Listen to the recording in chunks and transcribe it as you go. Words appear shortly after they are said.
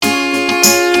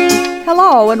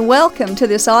Hello and welcome to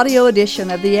this audio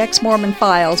edition of the Ex-Mormon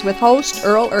Files with host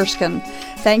Earl Erskine.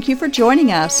 Thank you for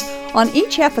joining us. On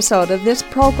each episode of this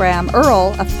program,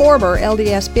 Earl, a former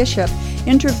LDS bishop,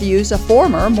 interviews a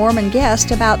former Mormon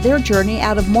guest about their journey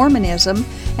out of Mormonism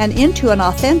and into an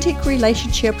authentic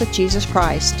relationship with Jesus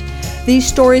Christ. These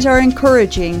stories are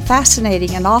encouraging,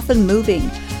 fascinating, and often moving.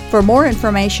 For more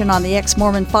information on the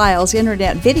Ex-Mormon Files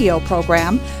internet video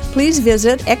program, please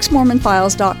visit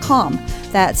exmormonfiles.com.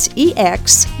 That's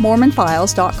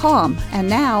exmormonfiles.com. And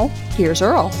now, here's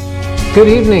Earl. Good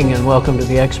evening and welcome to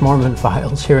the Ex-Mormon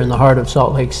Files here in the heart of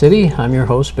Salt Lake City. I'm your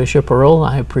host, Bishop Earl.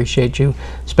 I appreciate you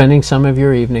spending some of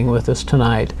your evening with us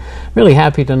tonight. Really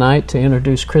happy tonight to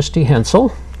introduce Christie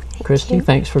Hensel. Christie,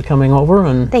 thanks for coming over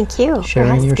and Thank you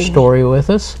sharing your story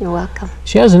with us. You're welcome.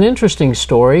 She has an interesting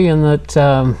story in that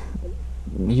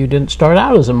you didn't start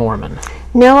out as a Mormon.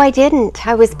 No, I didn't.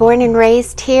 I was born and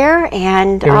raised here,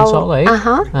 and Here in Salt Lake?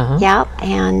 Yeah,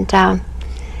 and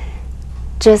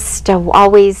just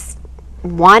always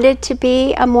wanted to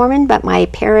be a Mormon, but my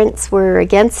parents were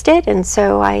against it, and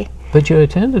so But you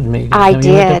attended me. I did. did.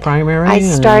 You went to primary. I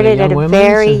started at a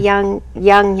very young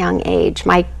young age.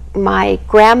 My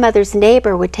grandmother's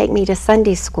neighbor would take me to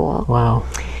Sunday school. Wow.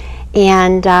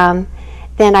 And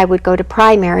then I would go to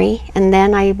primary, and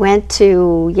then I went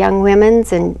to Young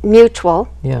Women's and Mutual.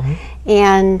 Yeah.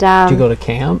 And did you go to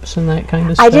camps and that kind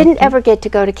of stuff? I didn't ever get to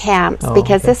go to camps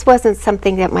because okay. this wasn't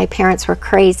something that my parents were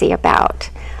crazy about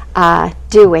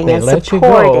doing They and let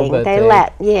supporting. you go, but they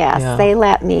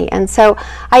let me. And so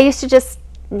I used to just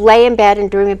lay in bed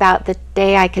and dream about the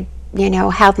day I could,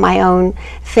 have my own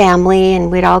family,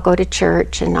 and we'd all go to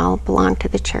church and all belong to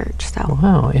the church. So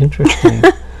wow, interesting.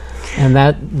 And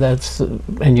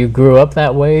and you grew up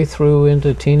that way through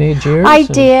into teenage years? I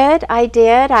did. I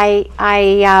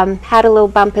had a little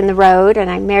bump in the road, and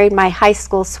I married my high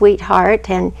school sweetheart,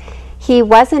 and he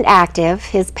wasn't active.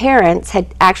 His parents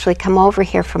had actually come over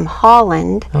here from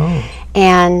Holland,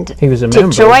 and he was a to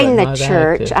member, join but the not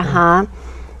church. active,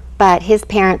 But his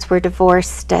parents were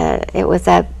divorced. It was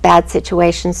a bad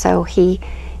situation, so he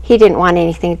didn't want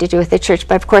anything to do with the church.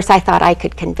 But of course, I thought I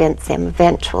could convince him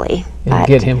eventually. And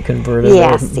get him converted.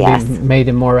 Yes. Made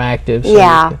him more active. So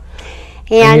yeah.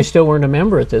 And you still weren't a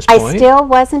member at this point? I still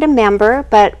wasn't a member,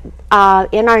 but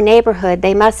in our neighborhood,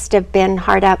 they must have been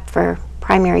hard up for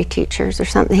primary teachers or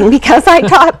something, because I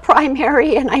taught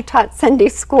primary and I taught Sunday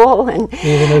school and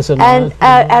even as a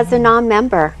as a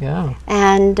non-member. Yeah.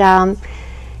 And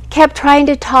kept trying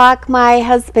to talk my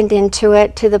husband into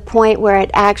it to the point where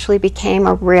it actually became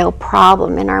a real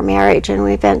problem in our marriage, and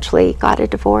we eventually got a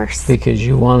divorce. Because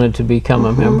you wanted to become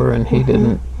a member and he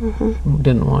didn't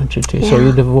want you to. Yeah. So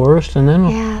you divorced and then?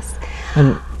 Yes.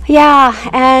 And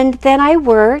and then I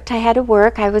worked. I had to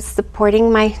work. I was supporting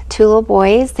my two little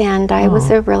boys, and I was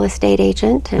a real estate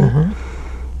agent. And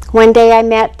one day I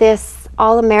met this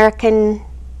all-American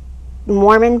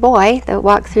Mormon boy that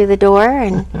walked through the door,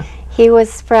 and he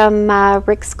was from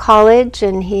Rick's College,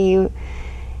 and he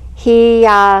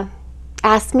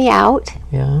asked me out,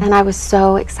 and I was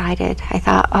so excited. I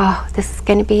thought, oh, this is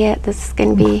going to be it. This is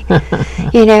going to be,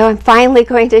 I'm finally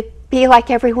going to be like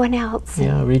everyone else.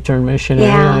 Yeah, return missionary,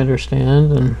 I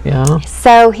understand, and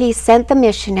So he sent the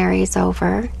missionaries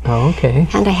over. Oh, okay.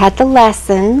 And I had the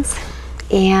lessons,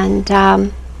 and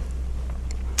of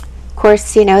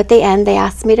course, at the end they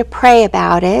asked me to pray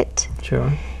about it.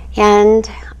 Sure. And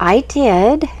I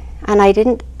did, and I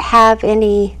didn't have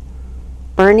any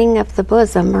burning of the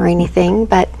bosom or anything,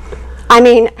 but I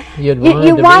mean, you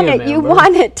want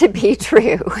it to be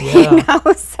true,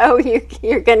 so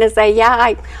you're going to say,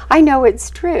 yeah, I know it's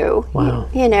true. Wow.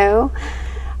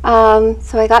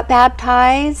 So I got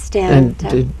baptized. And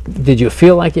did you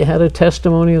feel like you had a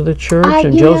testimony of the church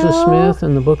and Joseph Smith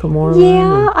and the Book of Mormon?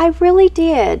 Yeah, I really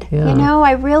did. Yeah.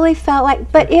 I really felt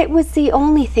like, but it was the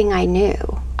only thing I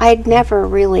knew. I'd never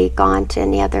really gone to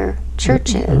any other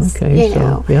churches, Okay,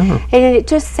 and it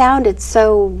just sounded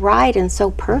so right and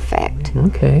so perfect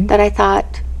that I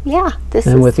thought, this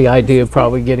is... And with the idea of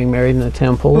probably getting married in the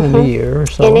temple in a year or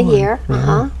so. In a year,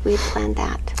 we planned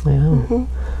that. Yeah.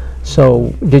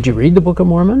 So, did you read the Book of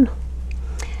Mormon?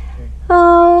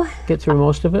 Oh, get through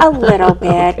most of it? A little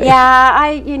bit. Okay. Yeah,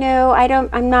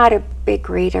 I'm not a big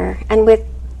reader, and with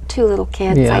two little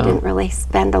kids, I didn't really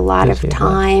spend a lot of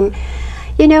time.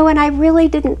 And I really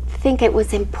didn't think it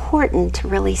was important to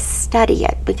really study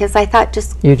it, because I thought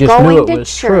you just going knew it to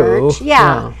was church,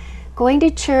 true. Going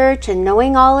to church and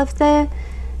knowing all of the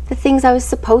things I was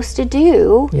supposed to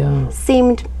do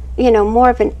seemed,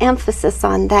 more of an emphasis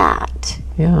on that.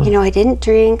 I didn't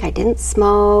drink, I didn't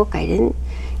smoke, I didn't,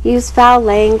 use foul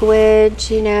language,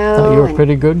 you know. Thought you were a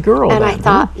pretty good girl. And then, I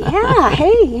thought, yeah,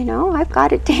 hey, you know, I've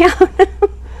got it down.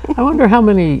 I wonder how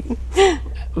many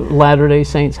Latter-day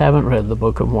Saints haven't read the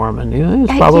Book of Mormon. You know,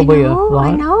 it's probably a lot.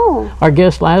 I know. Our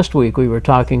guest last week, we were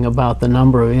talking about the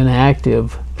number of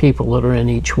inactive people that are in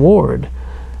each ward.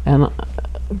 And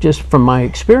just from my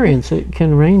experience, it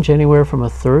can range anywhere from a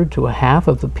third to a half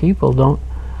of the people don't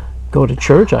go to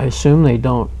church. I assume they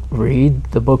don't read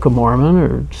the Book of Mormon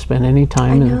or spend any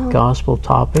time in gospel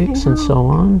topics and so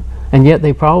on. And yet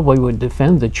they probably would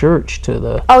defend the church to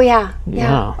the... Oh, yeah.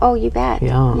 Oh, you bet.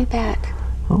 Yeah. You bet.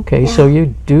 Okay, so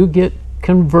you do get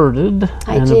converted.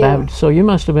 I do. So you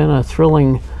must have been a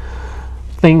thrilling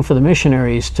thing for the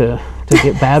missionaries to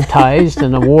get baptized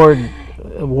in a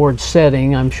ward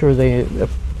setting. I'm sure they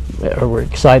were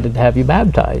excited to have you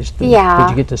baptized. Yeah. Did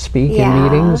you get to speak in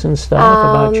meetings and stuff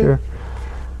about your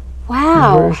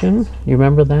conversion? You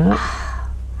remember that?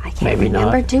 I can't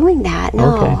remember doing that.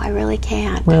 No, I really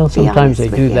can't. Well, sometimes they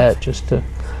do that just to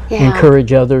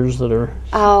encourage others that are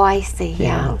I see.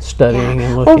 Studying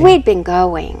and looking. Well, we'd been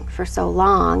going for so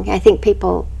long. I think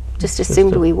people just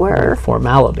assumed we were.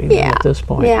 Formality at this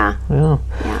point. Yeah.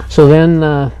 So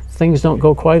then things don't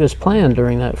go quite as planned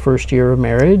during that first year of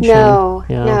marriage. No,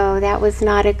 that was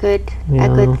not a good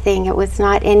thing. It was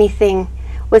not anything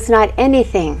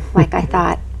like I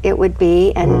thought it would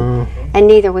be, and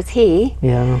neither was he.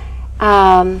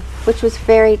 Which was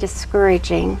very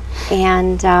discouraging.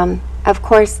 And of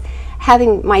course,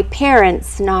 having my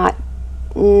parents not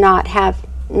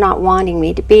wanting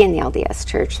me to be in the LDS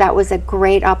Church, that was a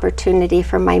great opportunity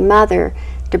for my mother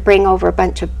to bring over a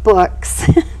bunch of books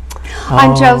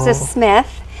on Joseph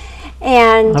Smith.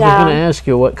 And I was going to ask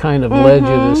you what kind of led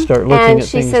you to start looking at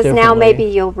things differently. And she says, now maybe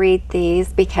you'll read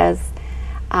these because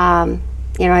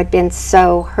you know, I'd been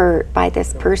so hurt by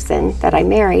this person that I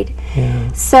married.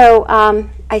 So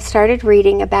I started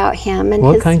reading about him and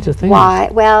what kinds of things?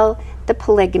 Well, the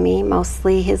polygamy,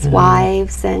 mostly his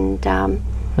wives, and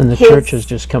the church has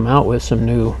just come out with some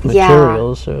new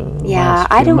materials.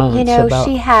 I don't, you know,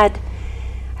 she had.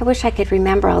 I wish I could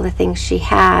remember all the things she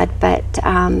had, but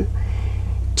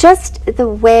just the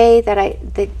way that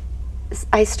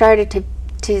I started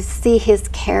to see his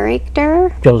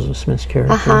character, Joseph Smith's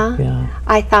character.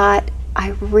 I thought,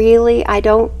 I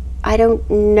don't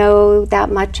know that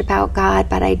much about God,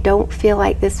 but I don't feel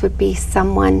like this would be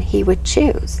someone he would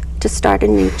choose to start a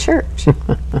new church.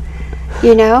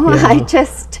 You know,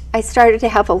 I started to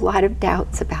have a lot of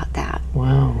doubts about that.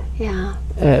 Wow. Yeah.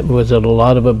 Was it a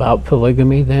lot about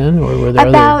polygamy then, or were there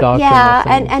other doctrinal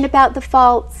things? and about the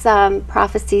false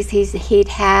prophecies he'd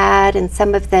had, and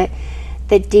some of the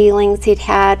dealings he'd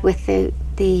had with the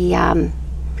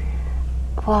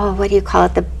what do you call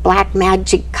it, the black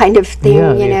magic kind of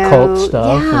thing, you know, occult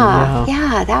stuff,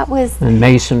 that was, and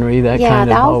masonry, that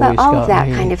kind of all of that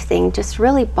me. Kind of thing just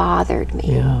really bothered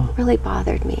me. Really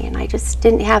bothered me, and I just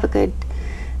didn't have a good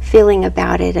feeling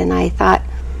about it. And I thought,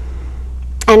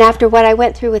 and after what I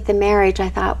went through with the marriage, I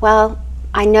thought, well,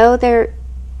 I know there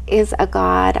is a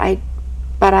God,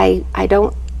 but I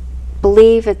don't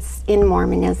believe it's in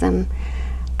Mormonism.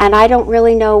 And I don't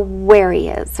really know where he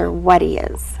is or what he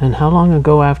is. And how long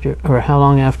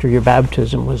after your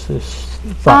baptism was this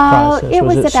thought process?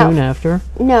 Was it soon after?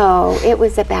 No, it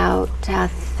was about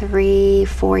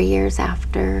 3-4 years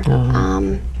after.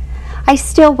 I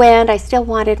still went. I still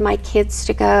wanted my kids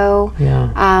to go.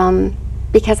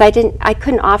 Because I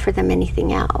couldn't offer them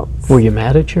anything else. Were you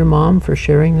mad at your mom for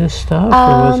sharing this stuff,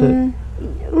 or was it?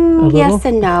 Yes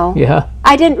and no.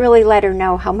 I didn't really let her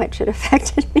know how much it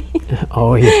affected me.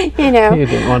 You know, you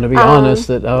didn't want to be honest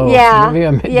that maybe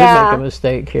I did make a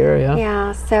mistake here.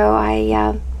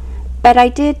 So but I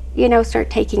did, you know, start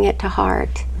taking it to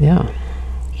heart.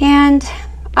 And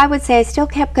I would say I still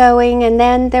kept going, and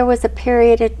then there was a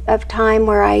period of time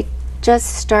where I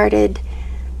just started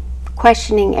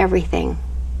questioning everything.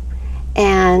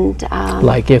 And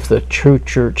like, if the true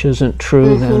church isn't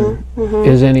true, then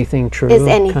is anything true? Is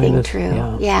anything true?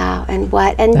 And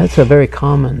what? And that's a very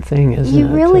common thing, isn't it? You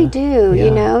really do. You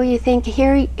know, you think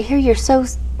here you're so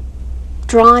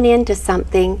drawn into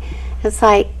something. It's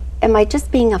like, am I just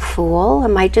being a fool?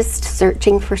 Am I just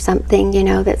searching for something, you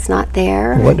know, that's not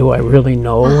there? What do I really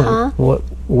know? And what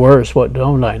worse? What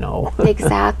don't I know?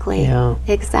 Exactly.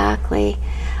 Exactly.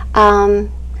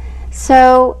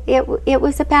 So it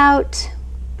was about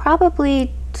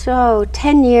probably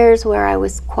 10 years where I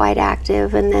was quite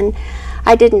active, and then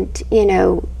I didn't, you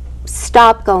know,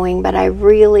 stop going, but I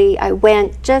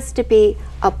went just to be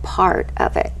a part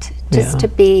of it, just to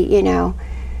be, you know,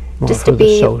 just for to be,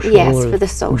 the social, yes, for the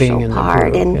social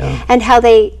part, group, and how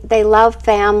they love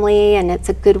family, and it's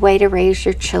a good way to raise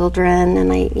your children,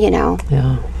 and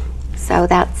so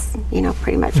that's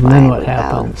pretty much and why then I what would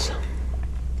happens? go.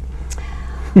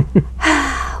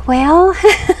 Well,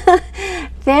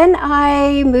 then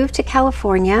I moved to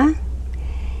California,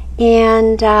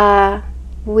 and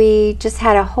we just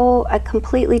had a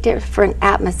completely different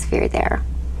atmosphere there.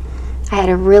 I had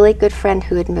a really good friend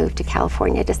who had moved to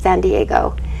California, to San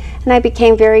Diego, and I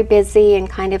became very busy in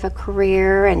kind of a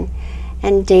career and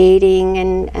dating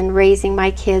and raising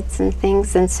my kids and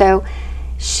things, and so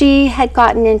she had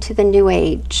gotten into the New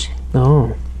Age.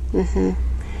 Oh.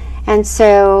 And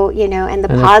so, and the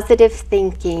positive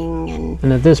thinking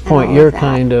and at this point you're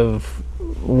kind of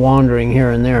wandering here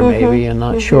and there maybe, and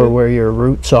not sure where your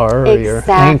roots are or your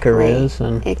anchor is.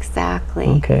 And exactly.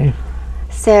 Okay.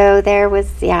 So there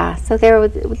was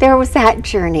that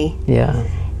journey. Yeah.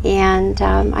 And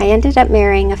I ended up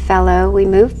marrying a fellow. We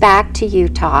moved back to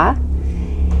Utah,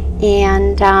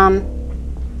 and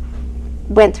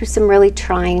went through some really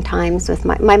trying times with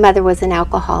my mother was an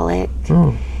alcoholic.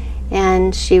 Oh.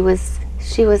 And she was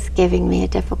giving me a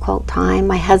difficult time.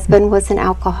 My husband was an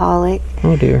alcoholic.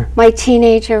 Oh dear. My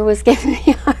teenager was giving me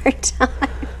a hard time.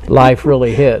 Life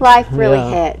really hit. Life really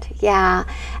hit, yeah.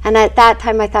 And at that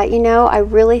time I thought, I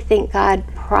really think God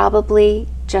probably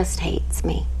just hates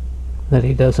me. That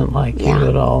he doesn't like you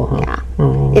at all, huh? Yeah.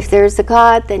 Oh. If there's a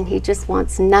God, then he just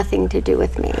wants nothing to do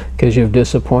with me. Because you've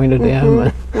disappointed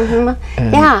him. I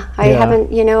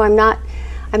haven't,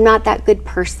 I'm not that good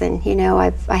person,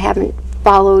 I haven't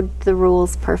followed the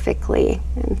rules perfectly,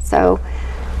 and so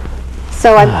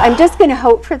I'm just going to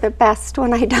hope for the best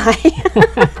when I die.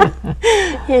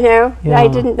 I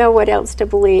didn't know what else to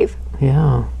believe.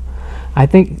 Yeah, I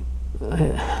think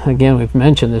again we've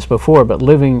mentioned this before, but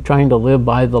trying to live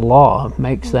by the law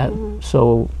makes that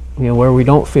so. Where we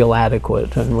don't feel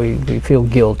adequate and we feel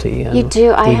guilty. And you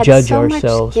do. I had judge so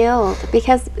ourselves. much guilt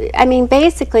because,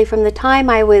 basically from the time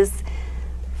I was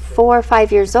 4 or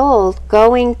 5 years old,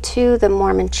 going to the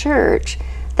Mormon church,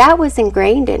 that was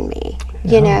ingrained in me.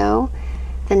 The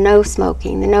no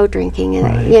smoking, the no drinking,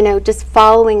 and just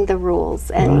following the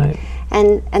rules, and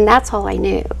that's all I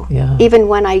knew. Yeah. Even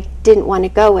when I didn't want to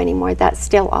go anymore, that's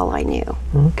still all I knew.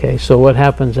 Okay, so what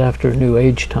happens after New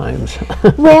Age times?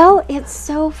 Well, it's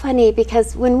so funny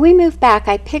because when we moved back,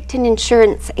 I picked an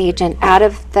insurance agent out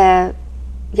of the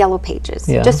Yellow Pages,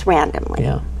 just randomly.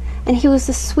 Yeah. And he was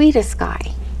the sweetest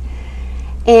guy.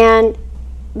 And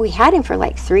we had him for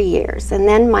like 3 years. And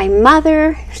then my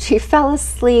mother, she fell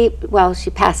asleep. Well,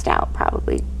 she passed out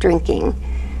probably drinking.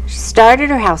 She started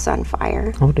her house on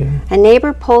fire. Oh dear. A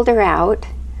neighbor pulled her out.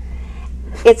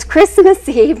 It's Christmas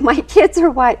Eve. My kids are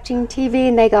watching TV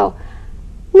and they go,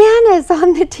 "Nana's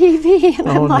on the TV." And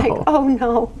I'm like, oh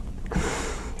no.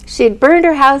 She'd burned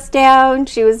her house down.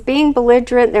 She was being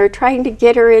belligerent. They were trying to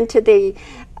get her into the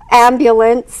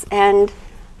ambulance. And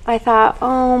I thought,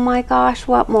 oh my gosh,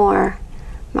 what more?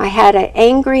 I had an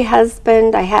angry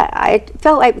husband. I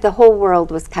felt like the whole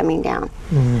world was coming down.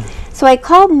 So I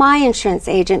called my insurance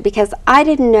agent because I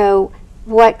didn't know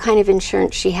what kind of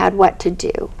insurance she had, what to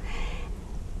do.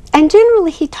 And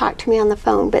generally he talked to me on the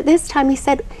phone, but this time he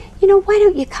said, why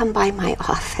don't you come by my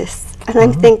office? And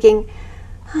I'm thinking,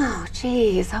 oh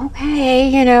geez,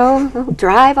 okay, I'll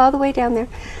drive all the way down there.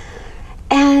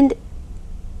 And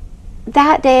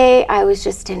that day I was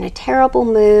just in a terrible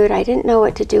mood. I didn't know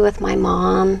what to do with my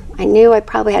mom. I knew I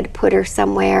probably had to put her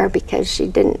somewhere because she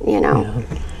didn't,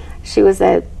 she was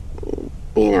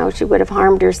she would have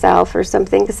harmed herself or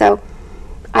something. So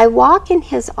I walk in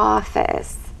his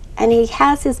office and he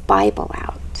has his Bible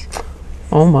out.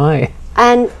 Oh my.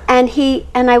 And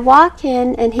I walk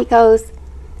in and he goes,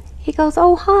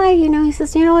 oh hi, he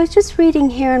says, I was just reading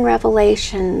here in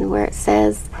Revelation where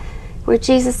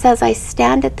Jesus says, I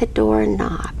stand at the door and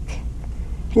knock.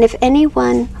 And if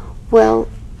anyone will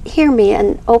hear me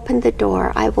and open the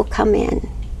door, I will come in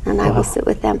and I will sit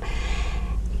with them.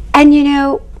 And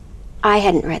I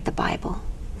hadn't read the Bible.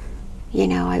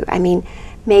 I mean,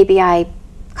 maybe I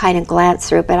kind of glanced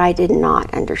through it, but I did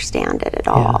not understand it at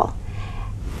all.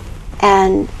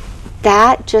 And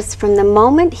that just from the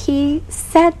moment he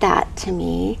said that to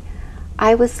me,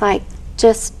 I was like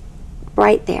just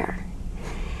right there.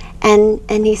 And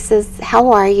he says,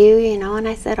 how are you? And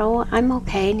I said, oh, I'm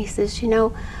okay. And he says,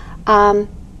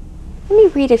 let me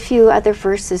read a few other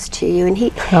verses to you. And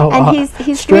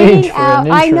he's reading out.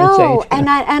 I know, and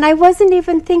I wasn't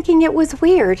even thinking it was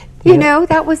weird. You know,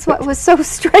 that was what was so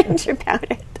strange about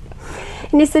it.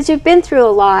 And he says, you've been through a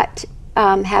lot,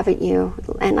 haven't you?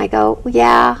 And I go,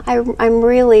 yeah, I'm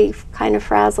really kind of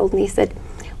frazzled. And he said,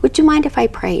 would you mind if I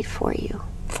prayed for you?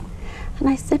 And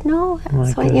I said, no, that's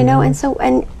My fine, you know. And goodness. so,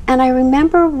 and I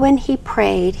remember when he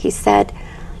prayed, he said,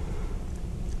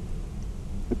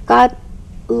 God,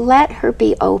 let her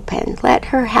be open. Let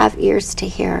her have ears to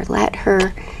hear. Let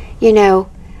her, you know,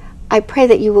 I pray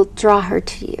that you will draw her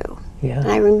to you. Yeah.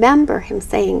 And I remember him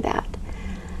saying that.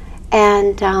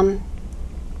 And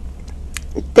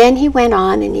then he went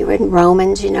on and he read in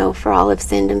Romans, you know, for all have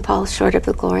sinned and fall short of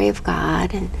the glory of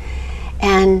God.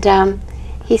 And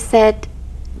he said,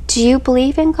 do you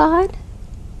believe in God?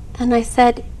 And I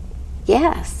said,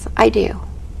 yes, I do.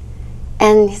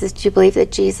 And he says, do you believe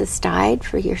that Jesus died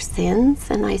for your sins?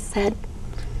 And I said,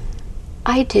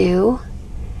 I do.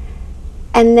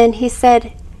 And then he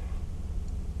said,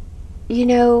 you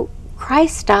know,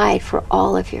 Christ died for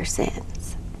all of your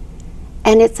sins.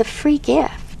 And it's a free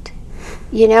gift,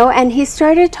 you know. And he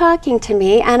started talking to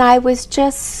me, and I was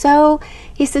just so,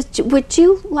 he says, would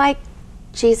you like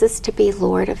Jesus to be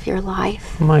Lord of your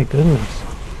life? My goodness.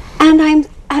 And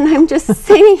I'm just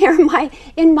sitting here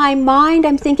in my mind,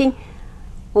 I'm thinking,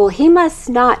 well, he must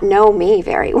not know me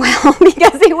very well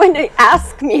because he wouldn't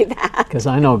ask me that. Because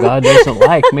I know God doesn't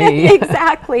like me.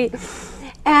 Exactly.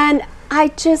 And I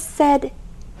just said,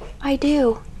 I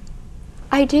do.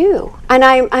 And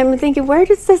I'm thinking, where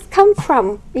does this come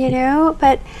from? You know,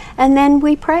 and then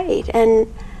we prayed, and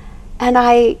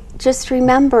I just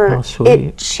remember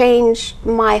it changed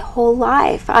my whole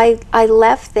life. I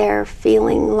left there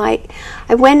feeling like,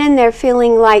 I went in there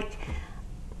feeling like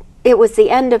it was the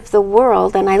end of the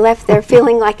world, and I left there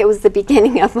feeling like it was the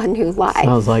beginning of a new life.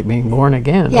 Sounds like being born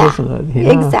again, doesn't it?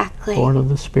 Yeah, exactly. Born of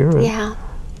the Spirit. Yeah.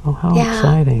 Oh, how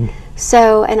exciting.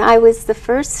 So, and I was the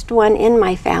first one in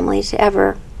my family to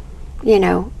ever, you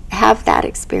know, have that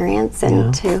experience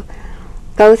and to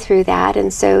go through that.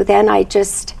 And so then I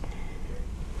just,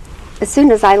 as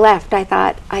soon as I left, I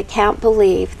thought, I can't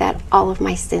believe that all of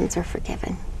my sins are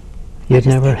forgiven. You'd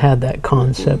never had that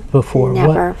concept before.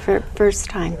 Never, for first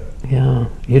time. Yeah,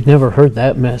 you'd never heard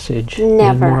that message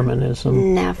Never. in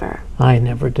Mormonism. Never. I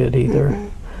never did either.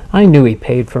 I knew he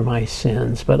paid for my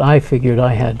sins, but I figured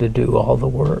I had to do all the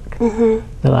work,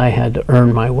 that I had to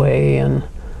earn my way and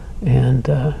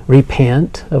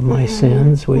repent of my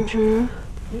sins, which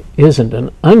isn't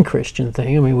an unchristian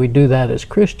thing. I mean, we do that as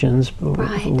Christians.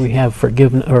 Right. We have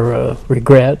forgiveness or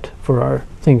regret for our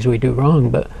things we do wrong,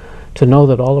 but to know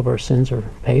that all of our sins are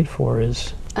paid for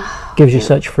gives you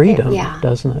such freedom,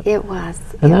 doesn't it? It was.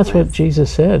 And that's what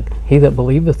Jesus said, he that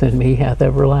believeth in me hath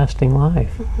everlasting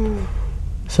life.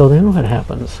 So then what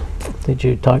happens? Did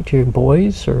you talk to your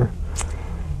boys or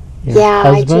your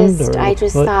husband? I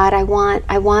just thought I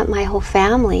want my whole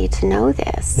family to know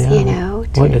this, you know.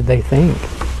 What did they think?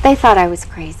 They thought I was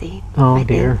crazy. Oh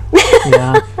dear.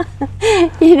 Yeah.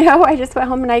 You know, I just went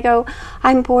home and I go,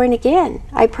 I'm born again.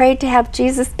 I prayed to have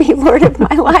Jesus be Lord of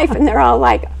my life, and they're all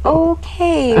like,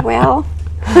 okay, well,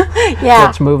 yeah.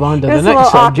 Let's move on to It the was next a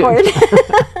little subject.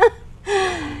 awkward.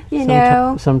 You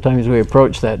know. Sometimes we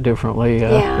approach that differently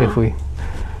if we.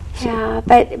 Yeah,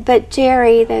 but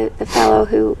Jerry, the fellow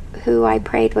who I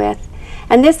prayed with,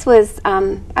 and this was,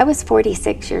 I was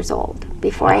 46 years old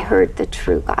before I heard the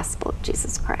true gospel of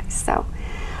Jesus Christ. So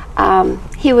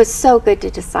he was so good to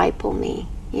disciple me.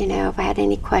 You know, if I had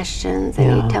any questions,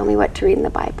 and he'd tell me what to read in the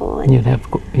Bible. And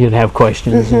you'd have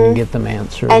questions and get them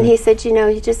answered. And he said, you know,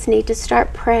 you just need to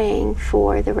start praying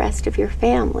for the rest of your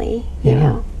family. You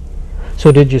know.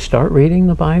 So did you start reading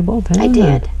the Bible then? I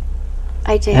did.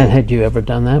 I did. And had you ever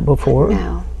done that before?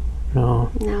 No. No.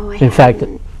 No, I In fact,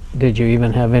 hadn't. did you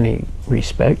even have any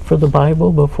respect for the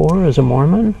Bible before as a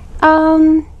Mormon?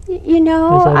 You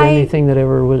know, Is that anything that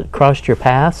ever crossed your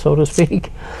path, so to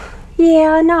speak?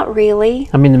 Yeah, not really.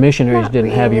 I mean, the missionaries Not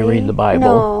didn't have you really. read the Bible.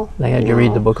 No, They had you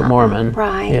read the Book of Mormon.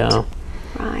 Right. Yeah.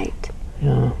 Right.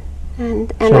 Yeah.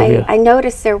 And So I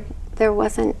noticed there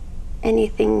wasn't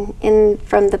anything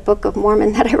from the Book of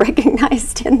Mormon that I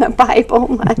recognized in the Bible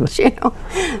much, you know.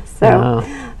 So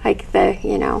like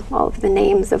all of the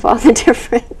names of all the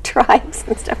different tribes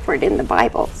and stuff weren't in the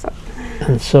Bible. So.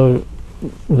 And so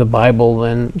the Bible,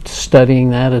 then studying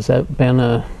that, has that been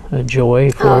a joy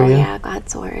for you? Oh yeah,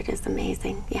 God's Word is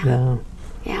amazing. Yeah.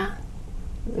 Yeah.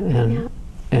 Yeah.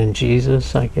 And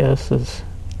Jesus, I guess, is.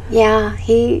 Yeah,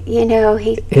 he.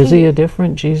 Is he a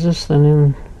different Jesus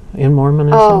than in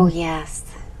Mormonism? Oh yes.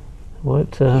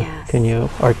 What Yes. Can you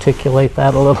articulate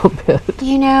that a little bit?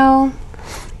 You know,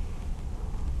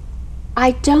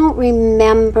 I don't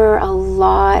remember a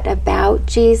lot about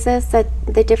Jesus at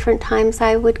the different times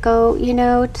I would go,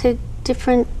 to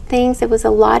different things. It was a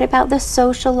lot about the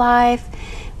social life,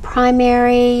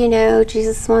 primary,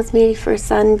 Jesus wants me for a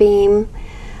sunbeam.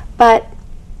 But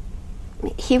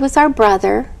he was our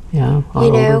brother. Yeah, our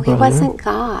You know, older he brother. wasn't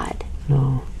God.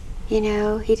 No. You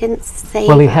know, he didn't save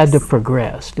Well, he us. had to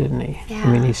progress, didn't he? Yeah. I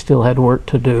mean, he still had work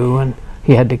to do, and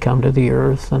he had to come to the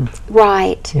earth, and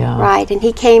Right, Yeah. right. And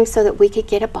he came so that we could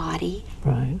get a body,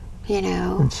 right, you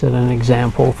know. and set an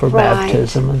example for Right.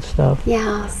 baptism and stuff.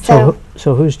 Yeah, So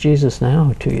who's Jesus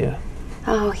now to you?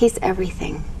 oh, he's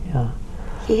everything. Yeah,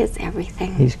 He is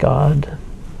everything. he's God.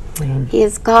 And He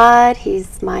is God.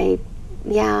 He's my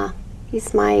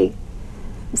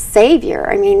Savior.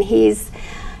 I mean, he is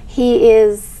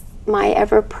my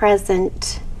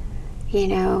ever-present, you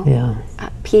know, yeah,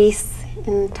 peace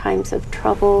in times of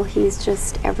trouble. He's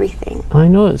just everything. I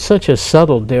know it's such a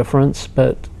subtle difference,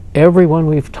 but everyone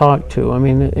we've talked to, I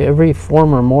mean, every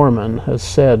former Mormon has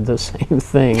said the same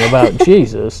thing about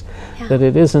Jesus, Yeah. that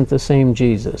it isn't the same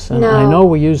Jesus. And No. I know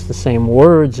we use the same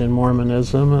words in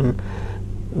Mormonism, and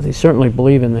they certainly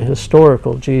believe in the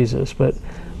historical Jesus, but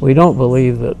we don't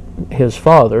believe that his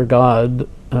father, God,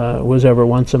 was ever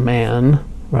once a man,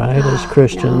 right, as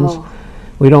Christians. No.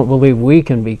 We don't believe we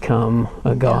can become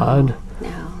a God.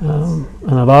 No.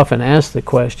 And I've often asked the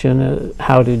question,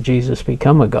 how did Jesus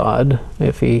become a God?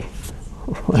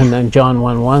 And then John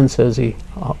 1:1 says he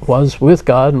was with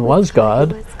God and was God,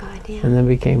 He was God, yeah. and then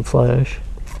became flesh.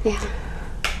 Yeah.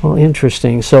 Well,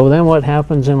 interesting. So then what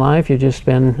happens in life? Did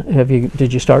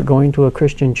you start going to a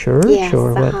Christian church? Yes,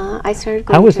 or what? I started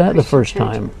going How was to a that the Christian first church.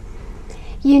 time?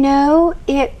 You know,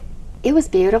 it was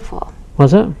beautiful.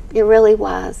 Was it? It really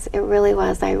was. It really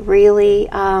was.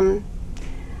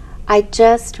 I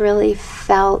just really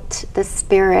felt the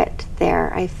spirit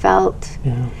there. I felt,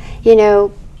 Yeah. you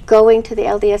know, going to the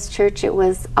LDS church, it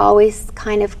was always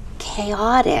kind of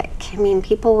chaotic. I mean,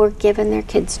 people were giving their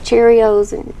kids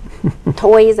Cheerios and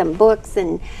toys and books,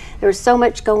 and there was so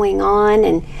much going on,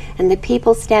 and the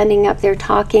people standing up there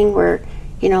talking were,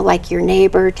 you know, like your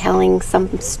neighbor telling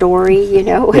some story, you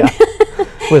know. Yeah.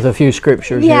 With a few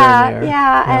scriptures here and there.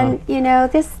 Yeah, and you know,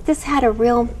 this had a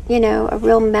real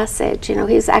message. You know,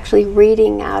 he was actually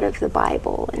reading out of the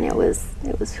Bible, and it was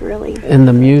really. And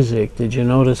the music, did you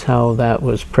notice how that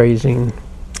was praising?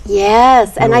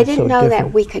 Yes, and I was didn't so know different.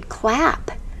 that we could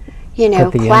clap. You know,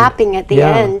 At the end. clapping at the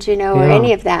Yeah, end, you know, or yeah.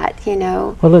 any of that, you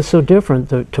know. Well, it's so different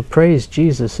to praise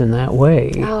Jesus in that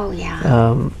way. Oh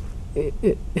yeah.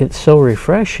 It's so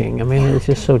refreshing. I mean, Yeah, it's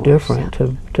just to so different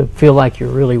to feel like you're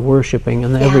really worshiping,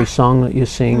 and every song that you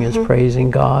sing is praising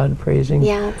God, praising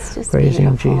Yeah, it's just praising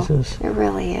beautiful. Jesus. It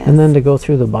really is. And then to go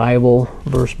through the Bible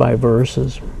verse by verse,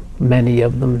 as many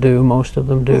of them do, most of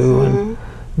them do, and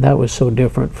that was so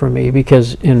different for me,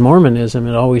 because in Mormonism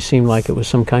it always seemed like it was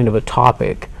some kind of a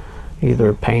topic,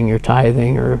 either paying your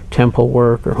tithing or temple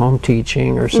work or home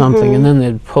teaching or something, and then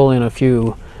they'd pull in a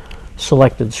few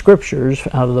selected scriptures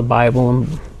out of the Bible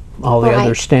and all the Right.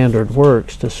 other standard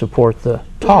works to support the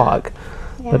talk,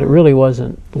 but Yeah. it really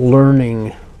wasn't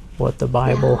learning what the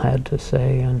Bible had to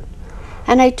say.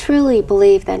 And I truly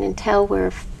believe that until we're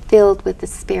filled with the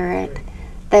Spirit,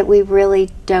 that we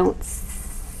really don't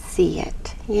see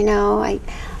it. You know, I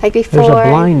before. There's a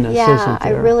blindness, yeah, isn't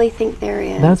I there? really think there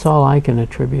is. That's all I can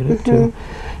attribute it to.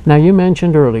 Now, you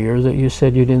mentioned earlier that you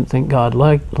said you didn't think God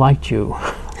liked you,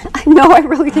 No, I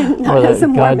really didn't. Not or as a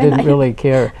that God Mormon. didn't really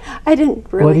care. I didn't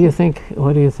really. What do you think?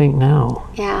 What do you think now?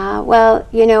 Yeah, well,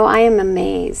 you know, I am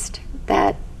amazed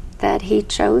that he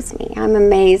chose me. I'm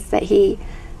amazed that he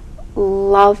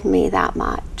loved me that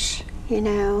much. You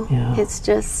know, Yeah. it's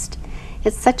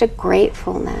such a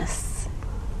gratefulness.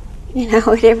 You know,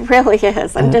 it really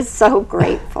is. I'm just so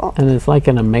grateful. And it's like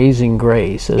an amazing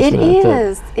grace, isn't it? It that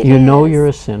is. It you know is. you're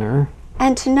a sinner.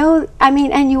 And to know, I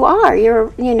mean, and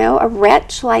you're, you know, a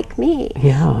wretch like me.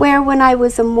 Yeah. Where when I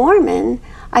was a Mormon,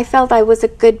 I felt I was a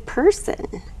good person.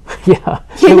 Yeah,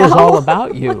 You it was know? all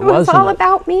about you, It was wasn't all it?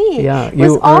 about me. Yeah, It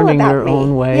was you all earning about your me.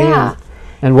 own way, Yeah.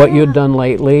 and what you'd done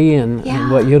lately, and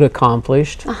Yeah. what you'd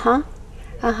accomplished.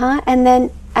 And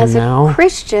then as now? a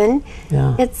Christian,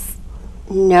 Yeah. it's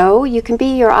no, you can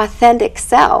be your authentic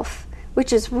self,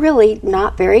 which is really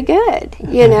not very good,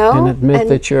 you know. And admit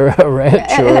that you're a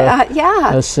wretch or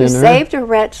yeah, a sinner. You saved a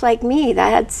wretch like me. That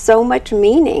had so much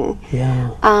meaning. Yeah.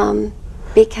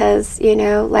 Because, you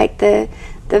know, like the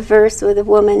verse where the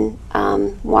woman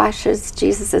washes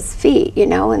Jesus' feet, you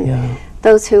know, and Yeah.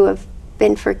 those who have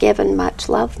been forgiven much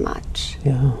love much.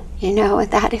 Yeah. You know, and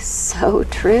that is so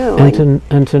true.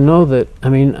 And to know that, I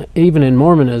mean, even in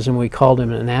Mormonism we called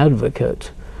him an advocate,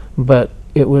 but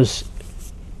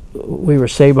we were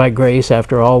saved by grace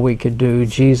after all we could do.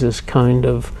 Jesus kind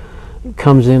of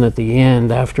comes in at the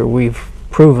end after we've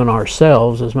proven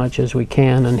ourselves as much as we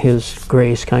can, and his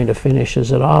grace kind of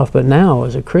finishes it off. But now,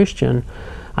 as a Christian,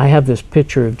 I have this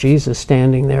picture of Jesus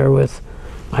standing there with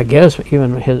I guess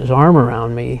even his arm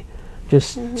around me,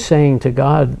 just saying to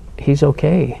God, he's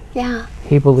okay. Yeah.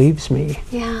 He believes me.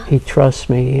 Yeah. He trusts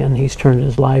me, and he's turned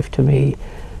his life to me.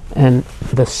 And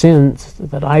the sins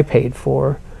that I paid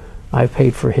for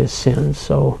his sins,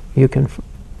 so you can,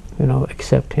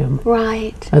 accept him.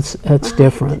 Right. That's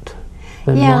different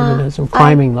than Mormonism,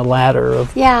 climbing the ladder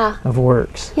of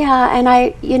works. Yeah, and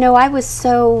I was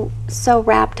so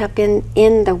wrapped up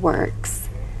in the works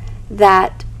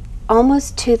that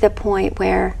almost to the point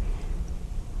where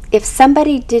if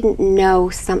somebody didn't know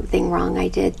something wrong I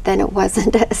did, then it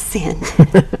wasn't a sin.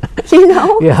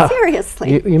 Yeah.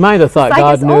 Seriously. You might have thought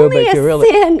God knew, but you really...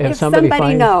 It's only a sin if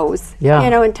somebody knows,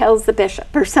 and tells the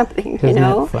bishop or something, Isn't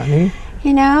that funny?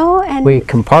 And we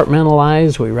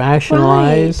compartmentalize, we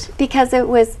rationalize. Right, because it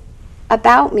was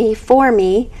about me, for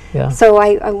me, so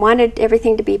I wanted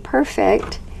everything to be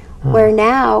perfect. Where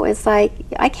now it's like,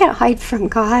 I can't hide from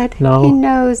God. No. He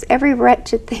knows every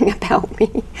wretched thing about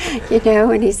me,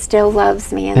 and he still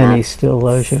loves me. And he still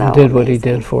loves you and did what he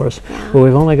did for us. Yeah. Well,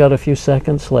 we've only got a few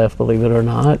seconds left, believe it or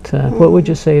not. What would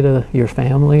you say to your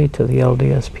family, to the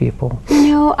LDS people?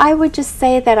 I would just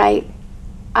say that I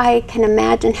can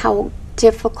imagine how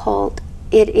difficult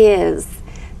it is,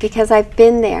 because I've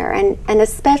been there, and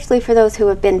especially for those who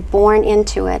have been born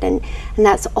into it, and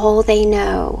that's all they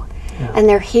know. Yeah. And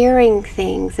they're hearing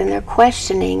things and they're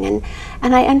questioning, and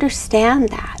I understand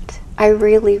that. I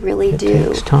really, really do. It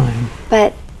takes time.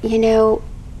 But,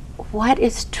 what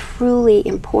is truly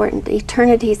important?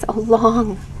 Eternity's a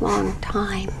long, long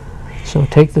time. So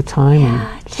take the time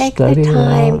and take study the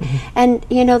time. it out. And,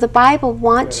 the Bible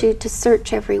wants you to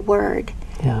search every word.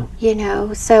 Yeah.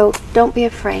 So don't be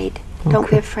afraid. Don't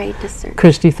be afraid to search.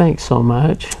 Christie, thanks so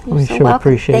much. We sure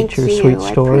appreciate your sweet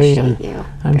story, and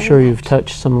I'm sure you've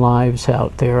touched some lives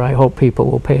out there. I hope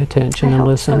people will pay attention and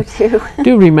listen. So too.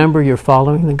 Do remember you're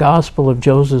following the gospel of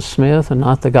Joseph Smith and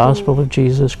not the gospel of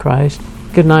Jesus Christ.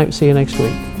 Good night. See you next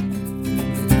week.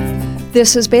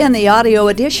 This has been the audio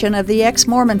edition of the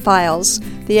Ex-Mormon Files.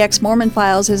 The Ex-Mormon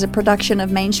Files is a production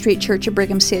of Main Street Church of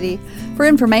Brigham City. For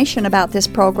information about this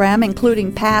program,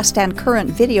 including past and current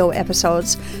video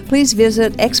episodes, please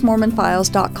visit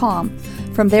exmormonfiles.com.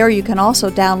 From there you can also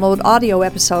download audio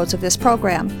episodes of this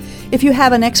program. If you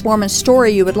have an Ex-Mormon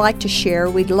story you would like to share,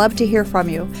 we'd love to hear from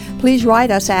you. Please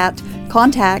write us at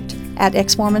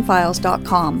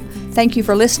contact@exmormonfiles.com. Thank you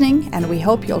for listening, and we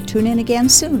hope you'll tune in again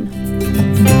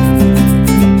soon.